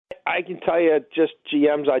I can tell you just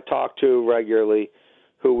GMs I talk to regularly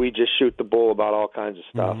who we just shoot the bull about all kinds of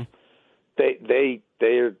stuff. They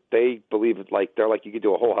believe it, like they're like, you could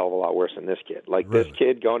do a whole hell of a lot worse than this kid. Like This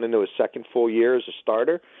kid going into his second full year as a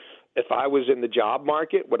starter, if I was in the job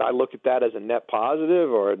market, would I look at that as a net positive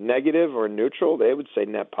or a negative or a neutral? They would say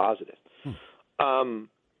net positive.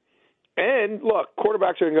 And look,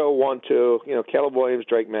 quarterbacks are going to go 1-2. You know, Caleb Williams,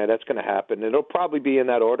 Drake May, that's going to happen. It'll probably be in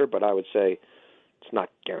that order, but I would say it's not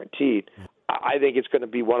guaranteed. I think it's going to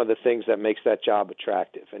be one of the things that makes that job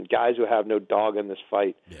attractive. And guys who have no dog in this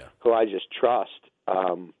fight, who I just trust,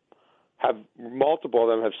 have multiple of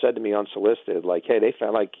them have said to me unsolicited, like, hey, they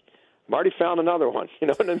found, like, Marty found another one. You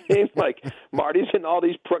know what I mean? Like, Marty's in all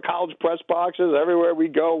these college press boxes. Everywhere we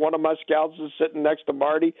go, one of my scouts is sitting next to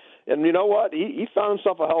Marty. And you know what? He found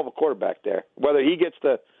himself a hell of a quarterback there. Whether he gets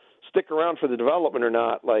to stick around for the development or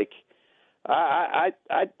not, like, I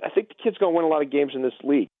think the kid's going to win a lot of games in this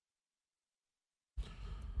league.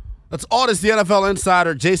 That's Audis, the NFL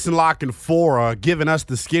insider, Jason Lockenfora, giving us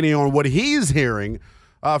the skinny on what he's hearing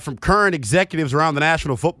from current executives around the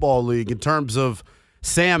National Football League in terms of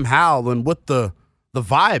Sam Howell and what the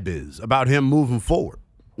vibe is about him moving forward.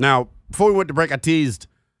 Now, before we went to break, I teased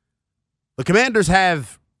the Commanders are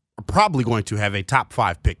probably going to have a top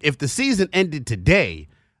 5 pick. If the season ended today,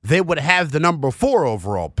 they would have the number 4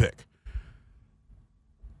 overall pick.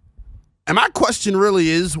 And my question really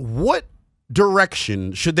is, what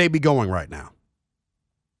direction should they be going right now?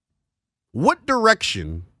 What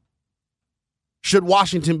direction should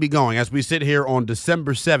Washington be going as we sit here on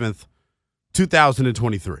December 7th,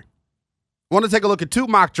 2023? I want to take a look at 2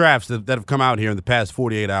 mock drafts that have come out here in the past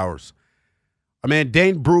 48 hours. Our man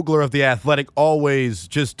Dane Brugler of The Athletic always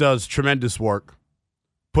just does tremendous work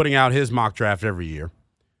putting out his mock draft every year.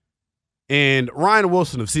 And Ryan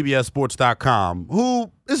Wilson of CBSSports.com,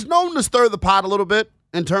 who is known to stir the pot a little bit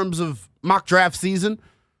in terms of mock draft season.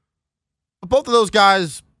 Both of those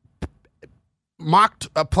guys mocked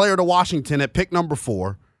a player to Washington at pick number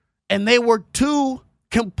 4, and they were 2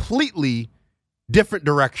 completely different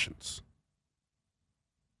directions.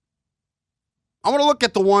 I want to look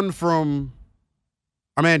at the one from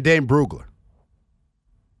our man Dane Brugler.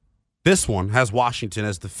 This one has Washington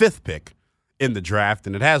as the 5th pick in the draft,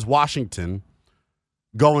 and it has Washington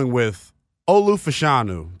going with Olu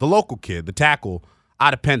Fashanu, the local kid, the tackle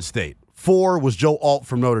out of Penn State. 4 was Joe Alt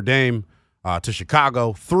from Notre Dame to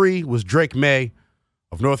Chicago. 3 was Drake May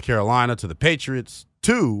of North Carolina to the Patriots.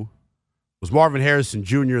 2 was Marvin Harrison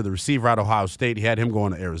Jr., the receiver out of Ohio State. He had him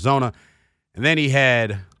going to Arizona. And then he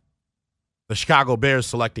had the Chicago Bears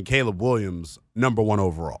selecting Caleb Williams, number 1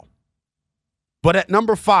 overall. But at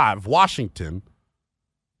number 5, Washington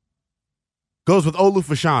goes with Olu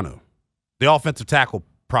Fashanu, the offensive tackle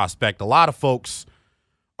prospect. A lot of folks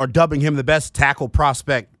are dubbing him the best tackle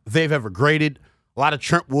prospect they've ever graded. A lot of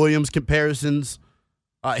Trent Williams comparisons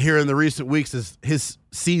here in the recent weeks as his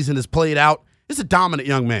season has played out. He's a dominant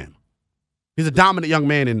young man. He's a dominant young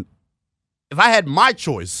man, and if I had my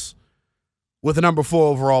choice with a number 4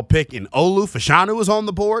 overall pick and Olu Fashanu was on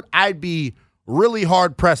the board, I'd be really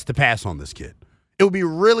hard-pressed to pass on this kid. It would be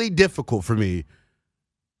really difficult for me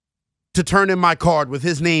to turn in my card with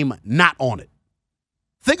his name not on it.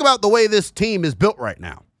 Think about the way this team is built right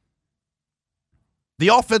now. The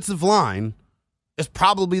offensive line is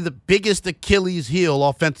probably the biggest Achilles heel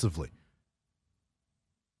offensively.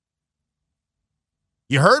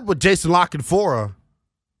 You heard what Jason Lockenfora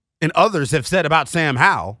and others have said about Sam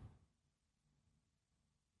Howell.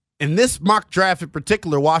 In this mock draft in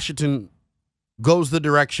particular, Washington goes the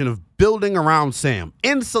direction of building around Sam,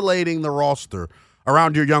 insulating the roster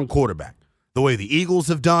around your young quarterback, the way the Eagles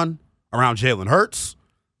have done around Jalen Hurts,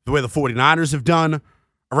 the way the 49ers have done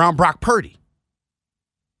around Brock Purdy.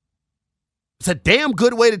 It's a damn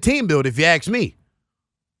good way to team build, if you ask me.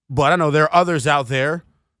 But I know there are others out there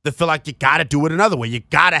that feel like you got to do it another way. You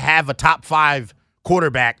got to have a top 5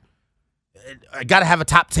 quarterback, got to have a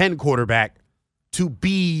top 10 quarterback to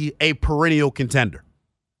be a perennial contender.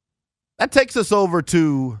 That takes us over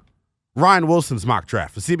to Ryan Wilson's mock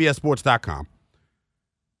draft for CBSSports.com.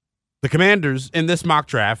 The Commanders in this mock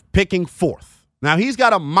draft picking 4th. Now, he's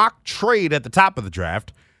got a mock trade at the top of the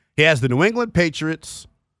draft. He has the New England Patriots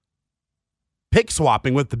pick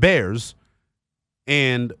swapping with the Bears,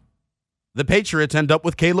 and the Patriots end up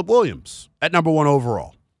with Caleb Williams at number 1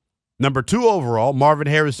 overall. Number 2 overall, Marvin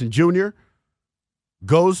Harrison Jr.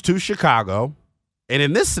 goes to Chicago, and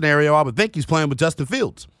in this scenario, I would think he's playing with Justin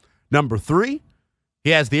Fields. Number 3,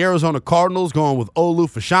 he has the Arizona Cardinals going with Olu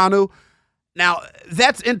Fashanu. Now,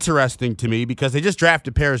 that's interesting to me because they just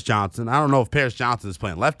drafted Paris Johnson. I don't know if Paris Johnson is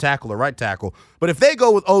playing left tackle or right tackle, but if they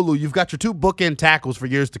go with Olu, you've got your two bookend tackles for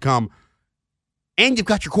years to come, and you've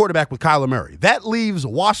got your quarterback with Kyler Murray. That leaves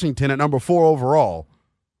Washington at number 4 overall.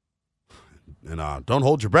 And don't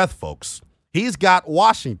hold your breath, folks. He's got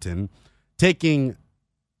Washington taking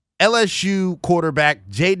LSU quarterback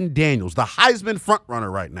Jayden Daniels, the Heisman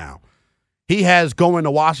frontrunner right now. He has going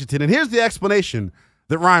to Washington. And here's the explanation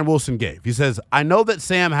that Ryan Wilson gave. He says, I know that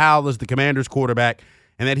Sam Howell is the Commanders quarterback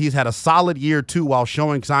and that he's had a solid year too while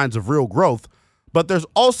showing signs of real growth, but there's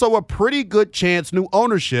also a pretty good chance new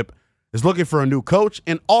ownership is looking for a new coach,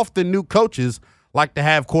 and often new coaches like to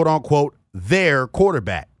have, quote-unquote, their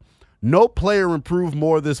quarterback. No player improved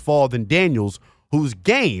more this fall than Daniels, whose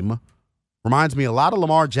game reminds me a lot of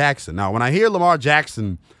Lamar Jackson. Now, when I hear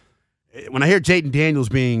Jayden Daniels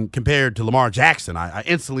being compared to Lamar Jackson, I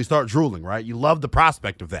instantly start drooling, right? You love the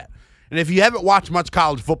prospect of that. And if you haven't watched much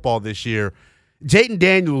college football this year, Jayden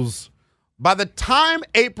Daniels, by the time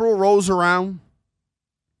April rolls around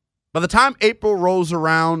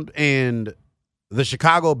and the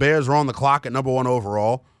Chicago Bears are on the clock at number 1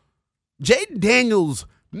 overall, Jayden Daniels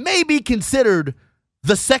may be considered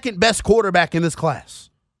the second best quarterback in this class.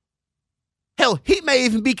 Hell, he may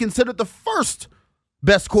even be considered the first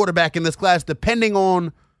best quarterback in this class, depending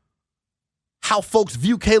on how folks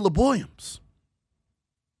view Caleb Williams.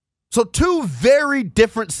 So 2 very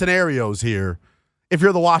different scenarios here if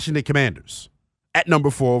you're the Washington Commanders at number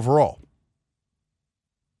 4 overall.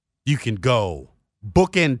 You can go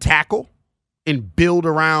bookend tackle and build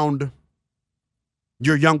around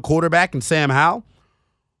your young quarterback and Sam Howell,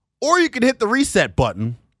 or you can hit the reset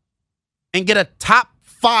button and get a top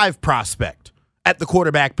 5 prospect at the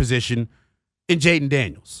quarterback position in Jayden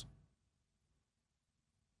Daniels.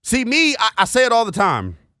 See, me, I say it all the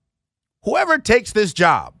time. Whoever takes this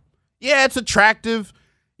job, yeah, it's attractive.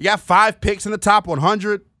 You got 5 picks in the top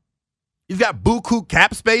 100. You've got buku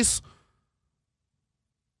cap space.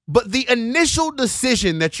 But the initial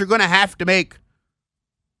decision that you're going to have to make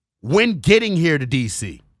when getting here to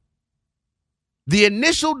D.C., the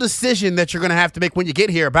initial decision that you're going to have to make when you get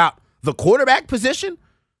here about the quarterback position,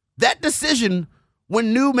 that decision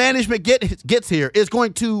when new management gets here is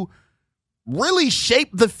going to really shape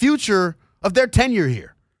the future of their tenure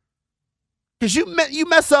here. Because you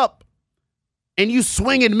mess up and you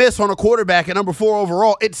swing and miss on a quarterback at number 4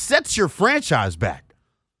 overall, it sets your franchise back.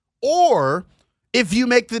 Or if you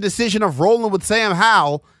make the decision of rolling with Sam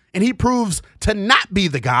Howell and he proves to not be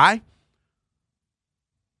the guy,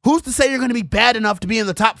 who's to say you're going to be bad enough to be in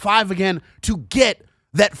the top 5 again to get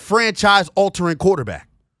that franchise-altering quarterback?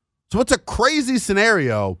 So it's a crazy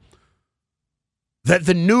scenario that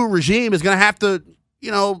the new regime is going to have to,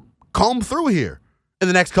 comb through here in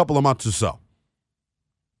the next couple of months or so.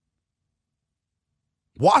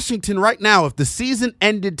 Washington right now, if the season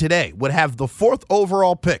ended today, would have the 4th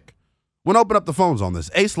overall pick. We're going to open up the phones on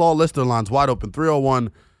this. Ace Law listener line's wide open.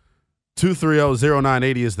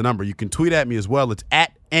 301-230-0980 is the number. You can tweet at me as well. It's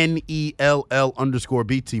at NELL_BTP.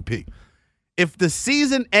 If the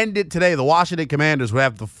season ended today, the Washington Commanders would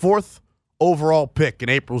have the 4th overall pick in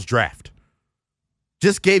April's draft.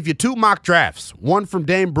 Just gave you 2 mock drafts, one from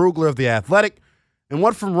Dane Brugler of The Athletic and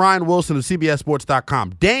one from Ryan Wilson of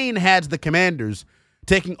CBSSports.com. Dane has the Commanders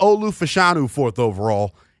taking Olu Fashanu 4th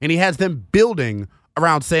overall, and he has them building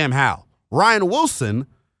around Sam Howell. Ryan Wilson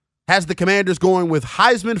has the Commanders going with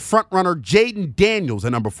Heisman frontrunner Jayden Daniels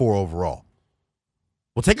at number 4 overall.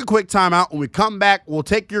 We'll take a quick timeout. When we come back, we'll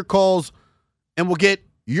take your calls, and we'll get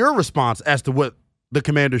your response as to what the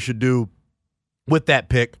Commanders should do with that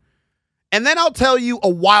pick. And then I'll tell you a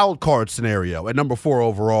wild card scenario at number 4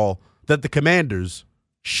 overall that the Commanders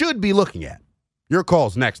should be looking at. Your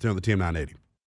calls next here on the Team 980.